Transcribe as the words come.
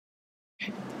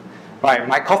Right,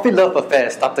 my coffee love affair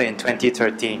started in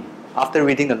 2013 after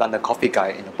reading the London Coffee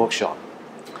Guide in a bookshop.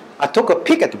 I took a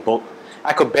peek at the book.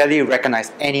 I could barely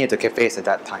recognize any of the cafes at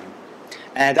that time.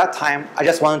 And at that time, I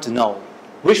just wanted to know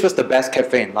which was the best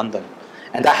cafe in London,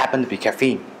 and that happened to be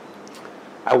Caffeine.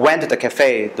 I went to the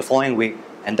cafe the following week,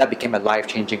 and that became a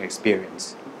life-changing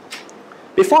experience.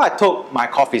 Before I took my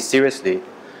coffee seriously,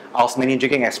 I was mainly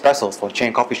drinking espressos from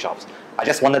chain coffee shops. I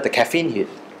just wanted the caffeine hit.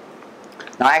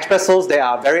 Now, espressos, they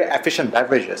are very efficient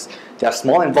beverages. They are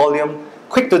small in volume,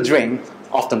 quick to drink,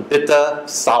 often bitter,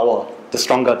 sour. The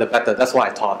stronger, the better. That's what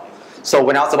I thought. So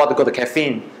when I was about to go to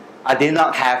Caffeine, I did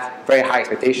not have very high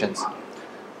expectations.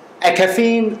 At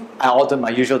Caffeine, I ordered my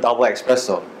usual double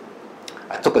espresso.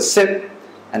 I took a sip,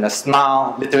 and a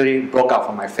smile literally broke out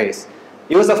from my face.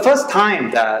 It was the first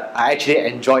time that I actually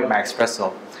enjoyed my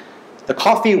espresso. The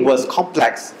coffee was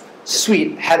complex,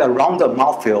 sweet, had a rounded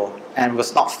mouthfeel, and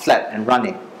was not flat and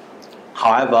running.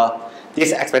 However,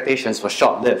 these expectations were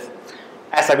short-lived.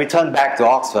 As I returned back to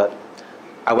Oxford,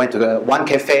 I went to one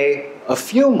cafe, a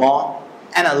few more,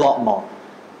 and a lot more.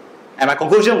 And my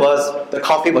conclusion was the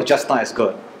coffee was just not as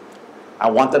good. I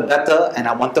wanted better and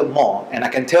I wanted more. And I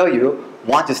can tell you,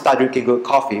 once you start drinking good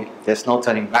coffee, there's no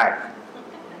turning back.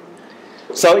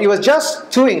 So it was just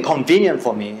too inconvenient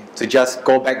for me to just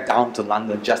go back down to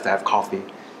London just to have coffee.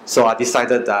 So I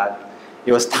decided that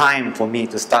it was time for me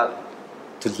to start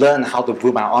to learn how to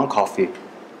brew my own coffee.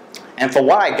 And from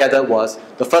what I gathered was,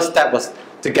 the first step was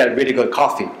to get really good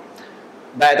coffee.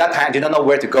 But at that time, I did not know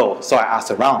where to go, so I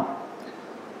asked around.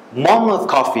 Monmouth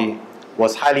Coffee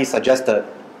was highly suggested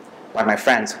by my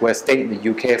friends who had stayed in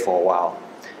the UK for a while.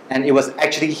 And it was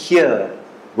actually here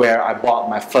where I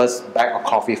bought my first bag of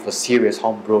coffee for serious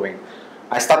home brewing.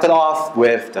 I started off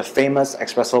with the famous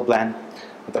espresso blend.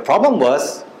 But the problem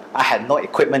was, I had no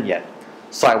equipment yet.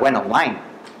 So I went online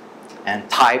and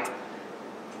typed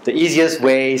the easiest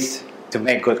ways to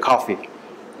make good coffee.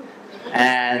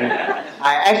 And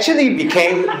I actually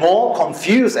became more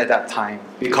confused at that time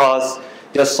because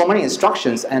there are so many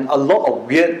instructions and a lot of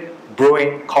weird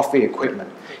brewing coffee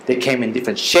equipment. They came in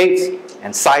different shapes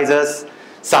and sizes.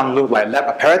 Some look like lab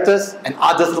apparatus and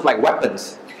others look like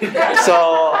weapons.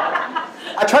 So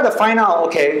I tried to find out,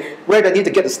 okay, where do I need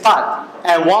to get to start?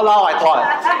 And voila, I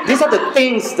thought, these are the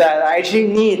things that I actually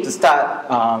need to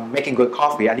start making good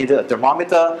coffee. I needed a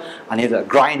thermometer, I needed a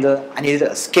grinder, I needed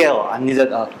a scale, I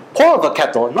needed a pour over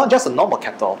kettle, not just a normal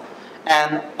kettle,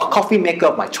 and a coffee maker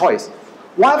of my choice.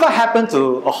 Whatever happened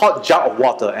to a hot jug of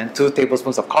water and 2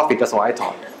 tablespoons of coffee? That's what I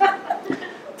thought.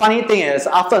 Funny thing is,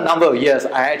 after a number of years,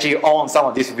 I actually own some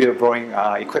of this weird brewing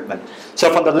equipment.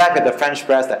 So from the lab, the French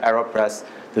press, the AeroPress,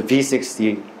 the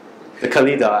V60, the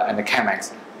Kalida, and the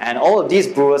Chemex. And all of these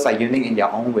brewers are unique in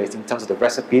their own ways in terms of the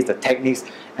recipes, the techniques,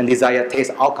 and desired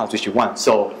taste outcomes which you want.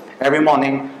 So every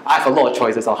morning, I have a lot of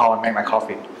choices on how I make my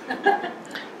coffee.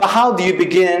 But how do you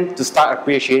begin to start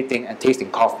appreciating and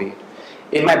tasting coffee?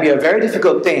 It might be a very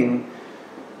difficult thing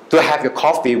to have your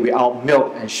coffee without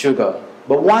milk and sugar.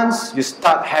 But once you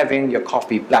start having your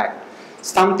coffee black,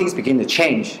 some things begin to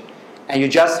change, and you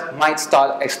just might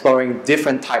start exploring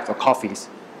different types of coffees.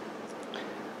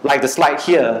 Like the slide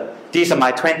here, these are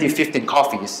my 2015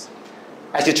 coffees.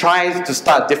 As you try to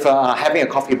start having a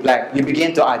coffee black, you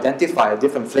begin to identify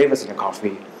different flavors in your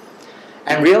coffee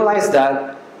and realize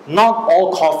that not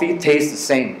all coffee tastes the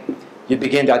same. You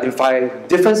begin to identify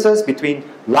differences between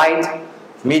light,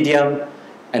 medium,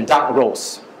 and dark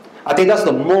roast. I think that's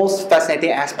the most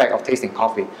fascinating aspect of tasting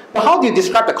coffee. But how do you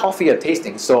describe the coffee you're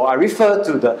tasting? So I refer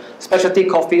to the Specialty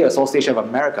Coffee Association of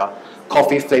America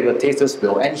Coffee Flavor Tasters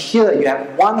Wheel. And here you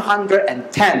have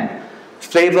 110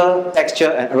 flavor,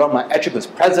 texture, and aroma attributes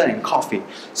present in coffee.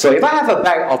 So if I have a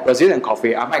bag of Brazilian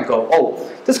coffee, I might go,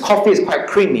 oh, this coffee is quite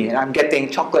creamy and I'm getting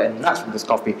chocolate and nuts from this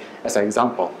coffee as an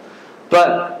example.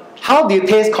 But how do you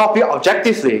taste coffee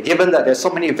objectively, given that there's so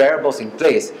many variables in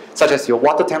place, such as your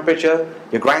water temperature,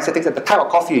 your grind settings, and the type of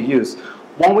coffee you use?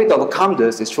 One way to overcome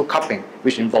this is through cupping,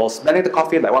 which involves smelling the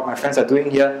coffee like what my friends are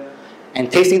doing here,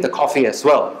 and tasting the coffee as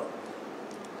well.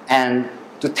 And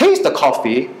to taste the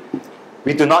coffee,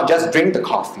 we do not just drink the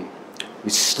coffee, we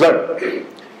slurp.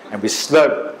 And we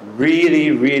slurp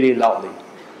really, really loudly,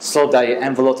 so that it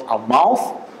envelopes our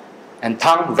mouth and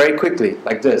tongue very quickly,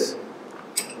 like this.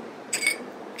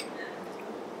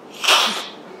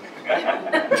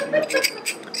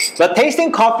 But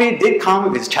tasting coffee did come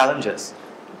with its challenges,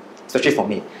 especially for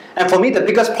me. And for me, the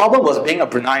biggest problem was being a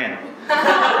Bruneian.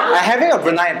 And having a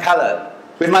Bruneian palate,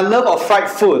 with my love of fried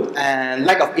food and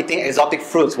lack of eating exotic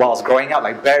fruits while I was growing up,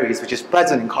 like berries, which is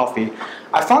present in coffee,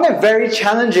 I found it very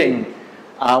challenging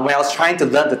when I was trying to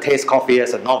learn to taste coffee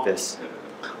as a novice.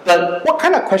 But what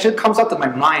kind of question comes up to my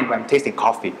mind when I'm tasting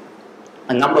coffee?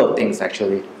 A number of things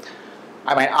actually.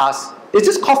 I might ask, is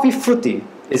this coffee fruity?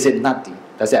 Is it nutty?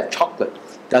 Does it have chocolate?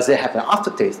 Does it have an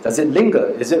aftertaste? Does it linger?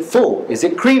 Is it full? Is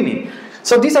it creamy?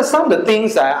 So these are some of the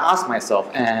things that I ask myself,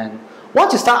 and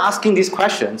once you start asking these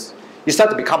questions, you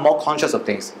start to become more conscious of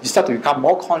things. You start to become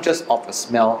more conscious of the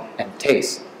smell and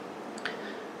taste.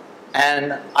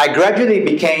 And I gradually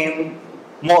became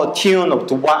more attuned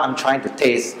to what I'm trying to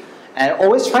taste, and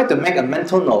always try to make a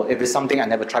mental note if it's something I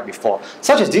never tried before,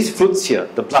 such as these fruits here,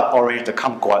 the blood orange, the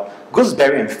kumquat,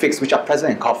 gooseberry and figs, which are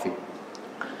present in coffee.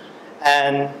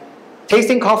 And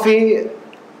tasting coffee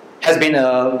has been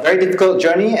a very difficult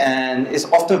journey and is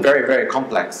often very, very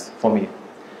complex for me.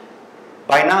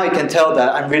 By now you can tell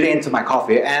that I'm really into my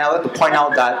coffee, and I would like to point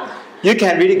out that you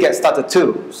can really get started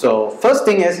too. So first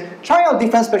thing is, try out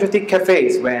different specialty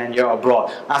cafes when you're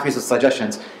abroad. Ask me some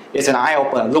suggestions. It's an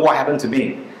eye-opener. Look what happened to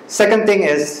me. Second thing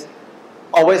is,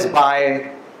 always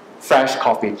buy fresh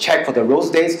coffee. Check for the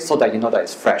roast dates so that you know that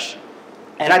it's fresh.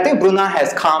 And I think Brunei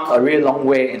has come a really long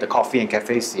way in the coffee and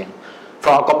cafe scene.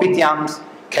 From kopitiams,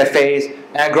 cafes,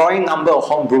 and a growing number of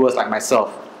home brewers like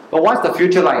myself. But what's the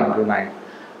future like in Brunei?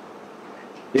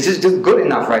 Is this just good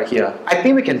enough right here? I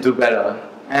think we can do better.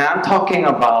 And I'm talking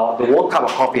about the World Cup of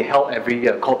Coffee held every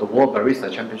year called the World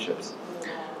Barista Championships.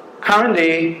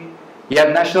 Currently, you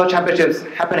have national championships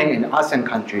happening in ASEAN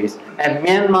countries, and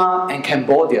Myanmar and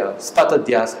Cambodia started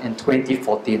theirs in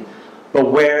 2014.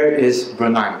 But where is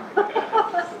Brunei?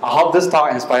 I hope this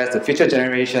talk inspires the future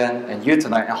generation and you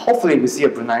tonight, and hopefully we see a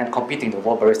Bruneian competing in the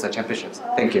World Barista Championships.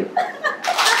 Thank you.